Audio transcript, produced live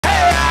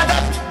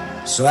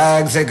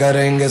Swag से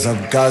करेंगे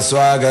सबका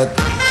स्वागत।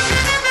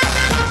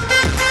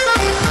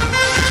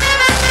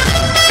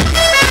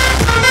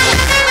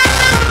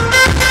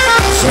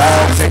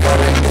 स्वैग से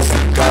करेंगे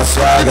सबका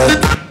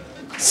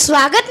स्वागत।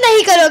 स्वागत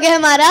नहीं करोगे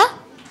हमारा?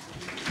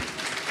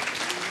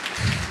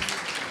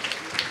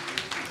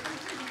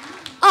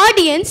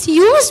 Audience,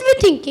 you must be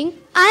thinking,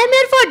 I am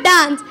here for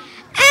dance,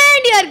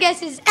 and your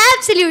guess is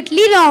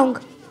absolutely wrong.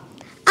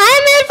 I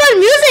am here for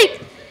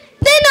music,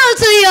 then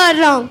also you are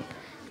wrong.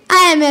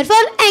 I am here for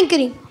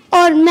anchoring,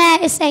 और मैं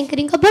इस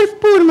anchoring का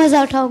भरपूर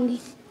मजा उठाऊंगी।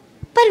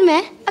 पर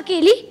मैं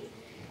अकेली?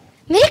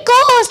 मेरे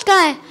को-होस्ट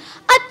कहाँ है?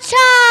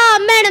 अच्छा,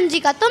 मैडम जी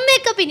का तो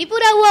मेकअप ही नहीं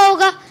पूरा हुआ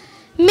होगा।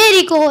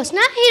 मेरी को-होस्ट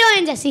ना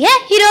हीरोइन जैसी है,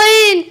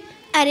 हीरोइन।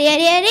 अरे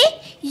अरे अरे,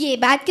 ये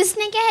बात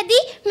किसने कह दी?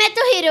 मैं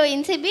तो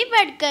हीरोइन से भी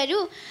बढ़कर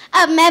हूँ।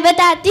 अब मैं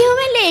बताती हूँ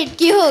मैं लेट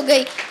क्यों हो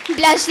गई।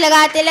 ब्लश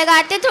लगाते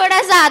लगाते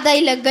थोड़ा ज़्यादा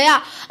ही लग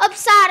गया। अब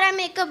सारा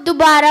मेकअप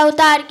दोबारा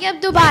उतार के अब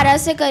दोबारा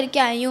से करके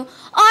आई हूँ।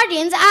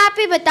 ऑडियंस, आप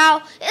ही बताओ,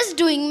 is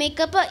doing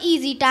makeup a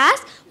easy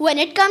task? When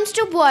it comes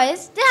to boys,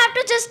 they have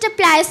to just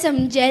apply some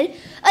jail,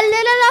 a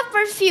little of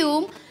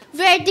perfume,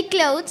 wear the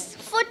clothes,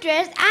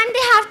 footwear, and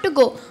they have to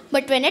go.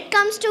 But when it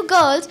comes to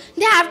girls,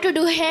 they have to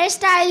do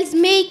hairstyles,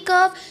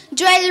 makeup,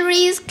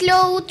 jewelries,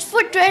 clothes,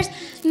 footwear.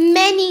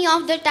 Many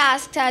of the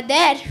tasks are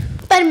there.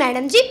 पर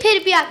madam जी,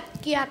 फिर भी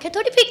आपकी आंखें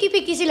थोड़ी फीकी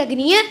फीकी सी लग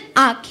रही हैं।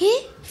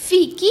 आंखें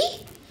फीकी?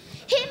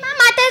 हे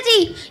माता जी,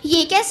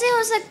 ये कैसे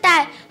हो सकता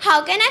है?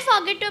 How can I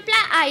forget to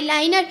apply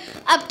eyeliner?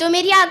 अब तो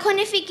मेरी आंखों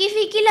ने फीकी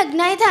फीकी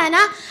लगना ही था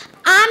ना।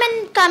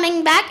 I'm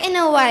coming back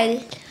in a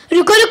while.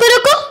 रुको रुको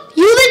रुको,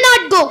 you will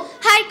not go.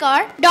 Hi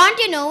Kaur,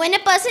 don't you know when a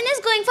person is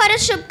going for a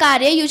shubh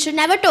karya, you should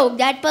never talk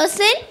that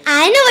person?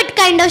 I know what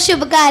kind of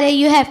shubh karya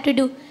you have to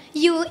do.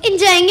 You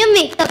enjoying your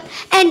makeup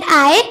and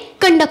I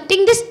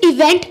conducting this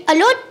event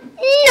alone?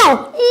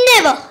 No,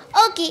 never.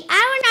 Okay,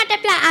 I will not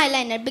apply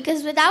eyeliner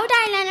because without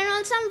eyeliner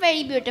also I'm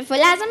very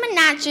beautiful as I'm a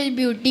natural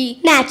beauty.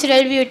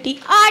 Natural beauty.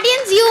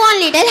 Audience, you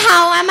only tell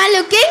how am I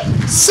looking?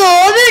 So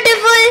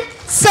beautiful,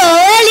 so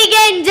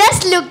elegant,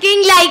 just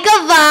looking like a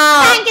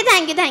wow. Thank you,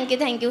 thank you, thank you,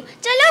 thank you.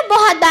 चलो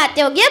बहुत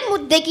बातें हो गई, अब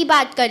मुद्दे की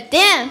बात करते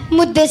हैं।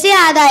 मुद्दे से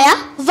याद आया,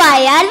 why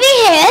are we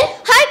here?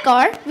 Hi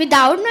Kaur,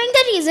 without knowing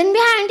the reason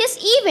behind this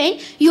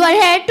event, you are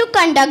here to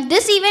conduct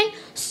this event.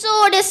 So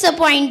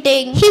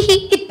disappointing.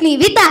 इतनी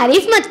भी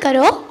तारीफ मत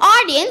करो।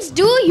 Audience,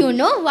 do you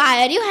know why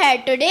are you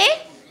here today?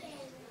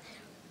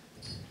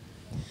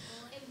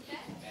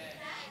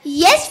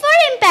 Yes, for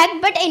impact,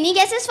 but any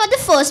guesses for the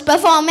first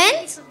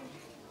performance?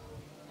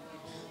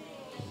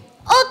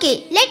 Okay,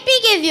 let me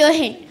give you a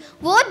hint.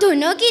 वो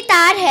धुनों की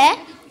तार है,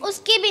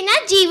 उसके बिना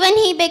जीवन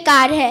ही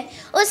बेकार है।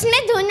 उसमें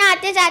धुन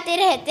आते जाते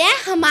रहते हैं,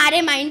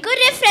 हमारे माइंड को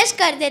रिफ्रेश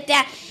कर देते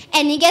हैं।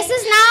 Any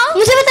guesses now?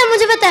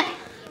 मुझे बता।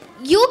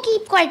 You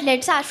keep quiet,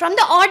 let's start from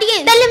the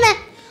audience. पहले मैं।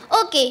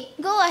 Okay,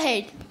 go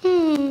ahead.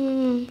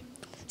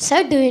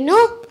 Sir, do you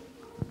know?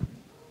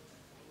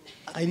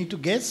 I need to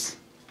guess.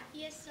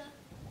 Yes, sir.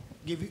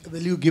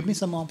 Will you give me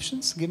some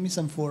options? Give me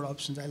some 4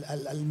 options.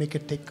 I'll make a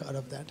tick out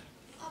of that.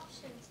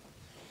 Options.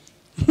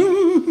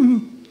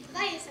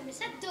 भाई समय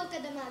से 2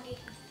 कदम आगे।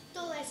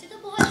 तो ऐसे तो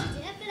बहुत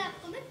चीजें हैं, फिर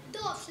आपको मैं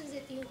 2 ऑप्शंस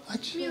देती हूँ।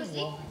 अच्छा,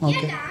 म्यूजिक okay.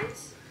 या dance?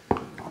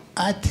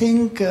 I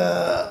think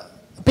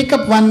pick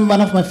up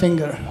one of my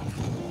finger.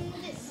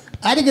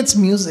 I think it's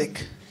music.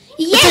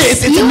 Yes,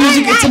 it's you a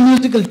music. are It's a right.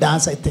 musical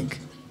dance, I think.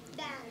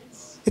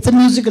 Dance. It's a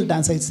musical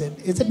dance, I said.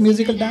 Is it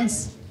musical dance?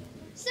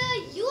 Sir,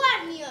 you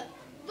are near,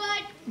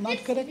 but Not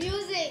it's correct.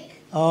 music.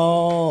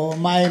 Oh,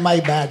 my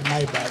bad.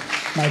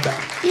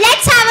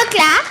 Let's have a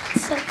clap.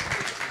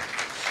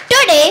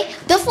 Today,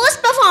 the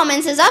first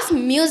performance is of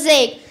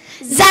music.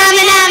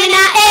 Zamina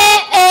mina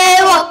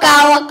waka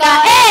waka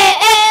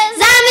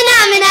Zamina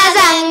mina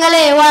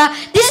zangalewa.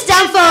 This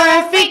time for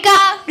Africa.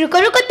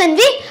 रुको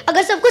तन्वी,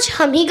 अगर सब कुछ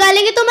हम ही गा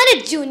लेंगे तो हमारे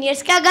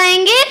juniors क्या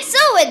गाएंगे?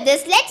 So with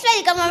this, let's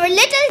welcome our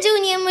little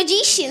junior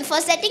magician for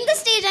setting the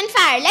stage on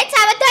fire. Let's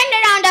have a thunder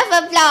round of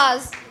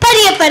applause. पर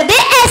ये पर्दे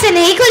ऐसे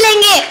नहीं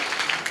खुलेंगे।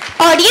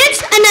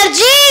 Audience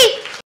energy.